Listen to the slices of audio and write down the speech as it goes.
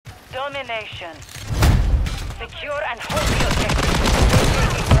Domination. Secure and hold the objective. We're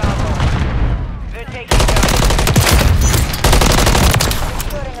taking Bravo. We're taking Bravo.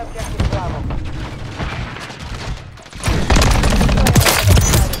 Securing objective Bravo.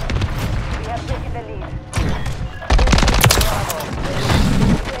 We have taken the lead. Bravo.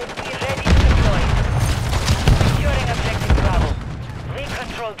 UAV ready to deploy. Securing objective Bravo.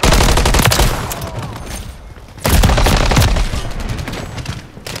 Recontrol Bravo.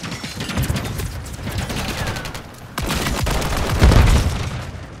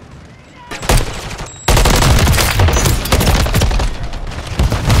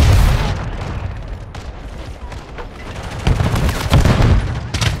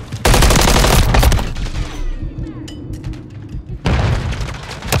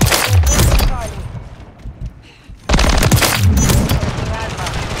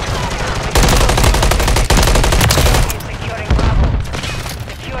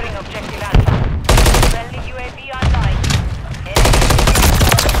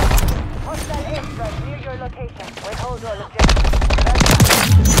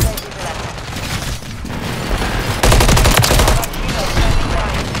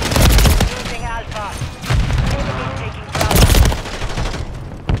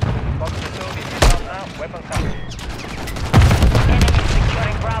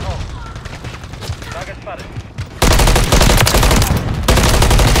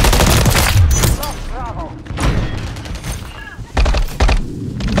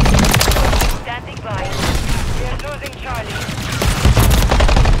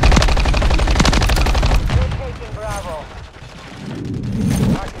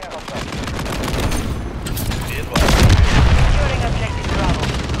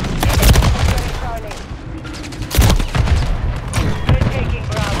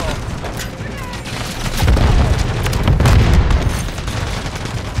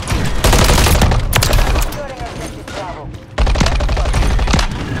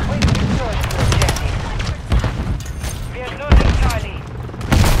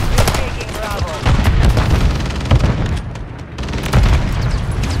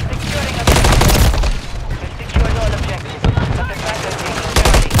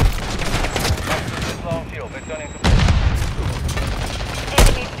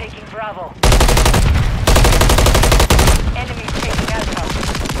 Bravo. Enemy taking Alpha.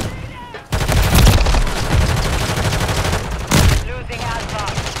 Losing Alpha.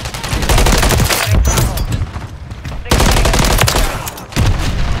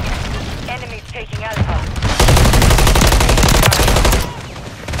 Enemy taking Alpha.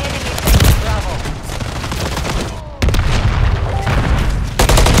 Enemy taking Bravo.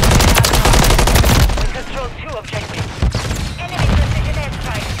 We control 2 objectives. Enemy precision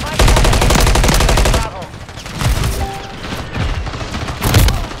airstrike. Bravo.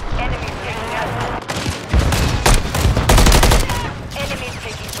 Enemy taking Alpha. Enemy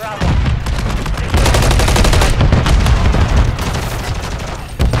taking Bravo.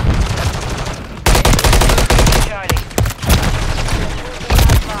 Charlie.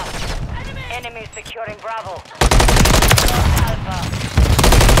 Alpha. Enemy securing Bravo. Alpha.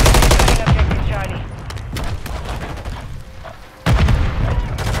 Securing objective Charlie.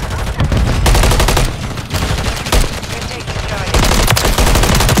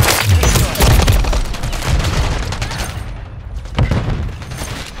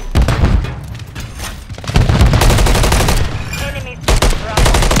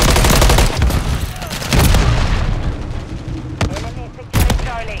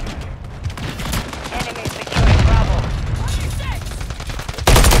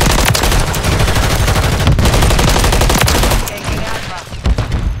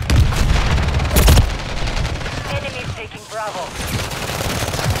 Bravo.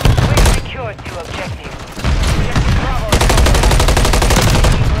 We've secured 2 objectives. Bravo.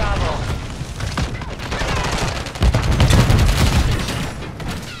 Bravo.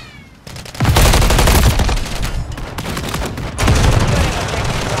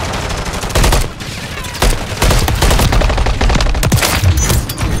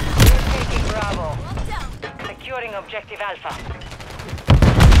 We're taking Bravo. Securing objective Alpha.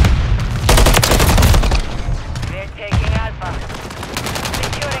 We're taking Alpha.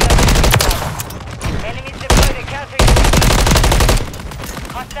 Securing objective Bravo. Enemies deploy the counter.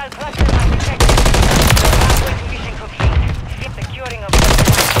 Hostile clusters are detected. Halfway to mission complete. Securing objective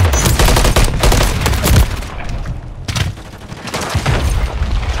Alpha.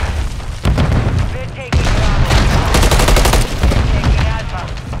 We're taking Bravo. We're taking Alpha.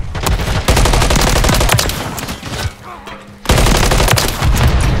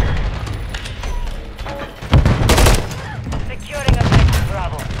 Securing objective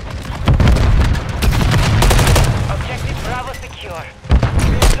Bravo.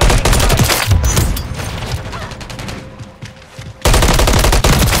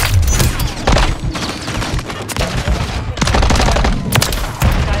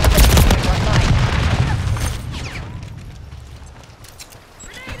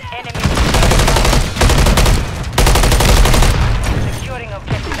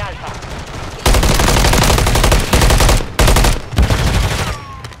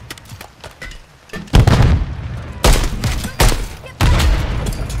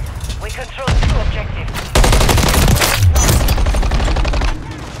 control two objectives.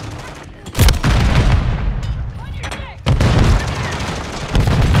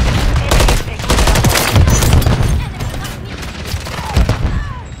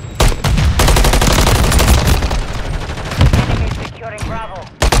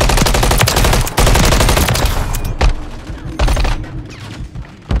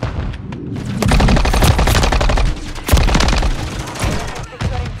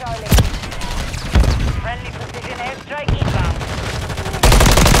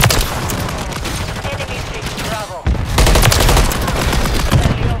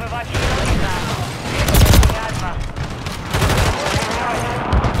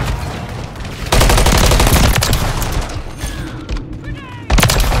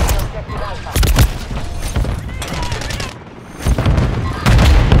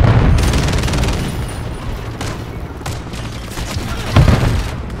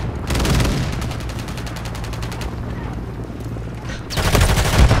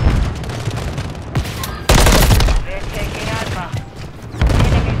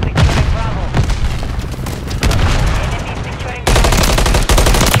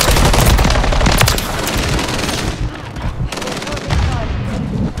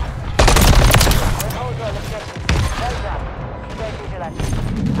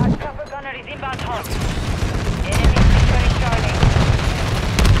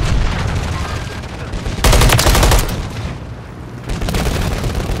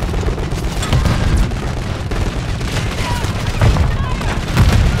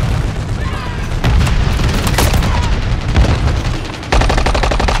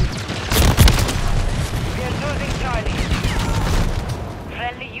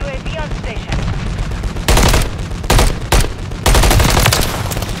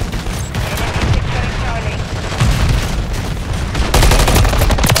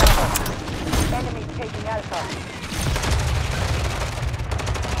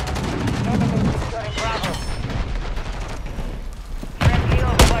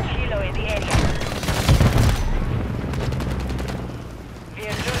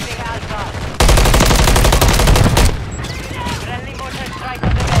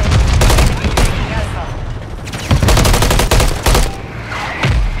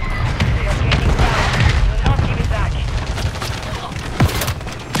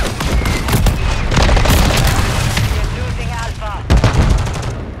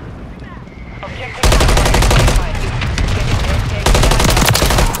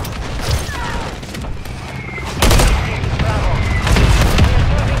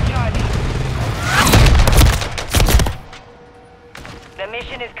 The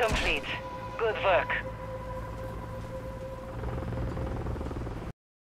mission is complete. Good work.